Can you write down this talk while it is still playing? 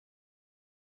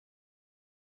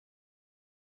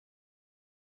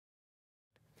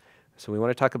So we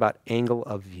want to talk about angle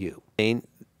of view. And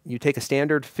you take a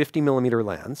standard 50mm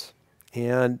lens,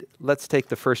 and let's take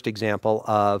the first example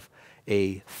of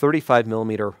a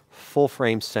 35mm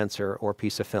full-frame sensor or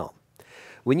piece of film.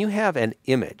 When you have an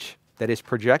image that is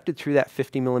projected through that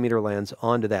 50mm lens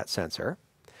onto that sensor,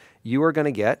 you are going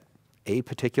to get a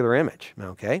particular image,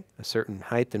 okay? A certain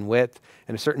height and width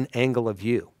and a certain angle of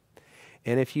view.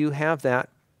 And if you have that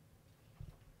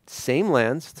same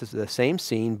lens, the same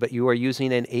scene, but you are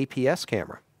using an APS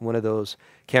camera, one of those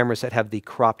cameras that have the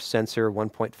cropped sensor,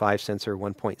 1.5 sensor,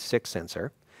 1.6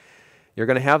 sensor, you're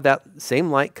going to have that same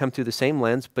light come through the same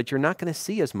lens, but you're not going to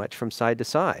see as much from side to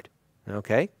side,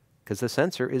 okay? Because the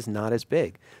sensor is not as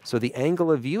big. So the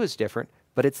angle of view is different,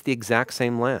 but it's the exact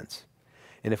same lens.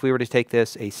 And if we were to take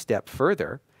this a step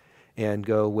further and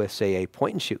go with, say, a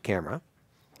point-and-shoot camera,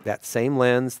 that same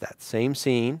lens, that same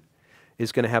scene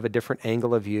is going to have a different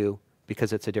angle of view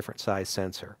because it's a different size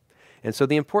sensor. And so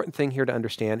the important thing here to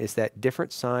understand is that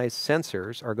different size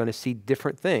sensors are going to see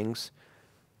different things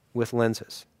with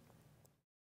lenses.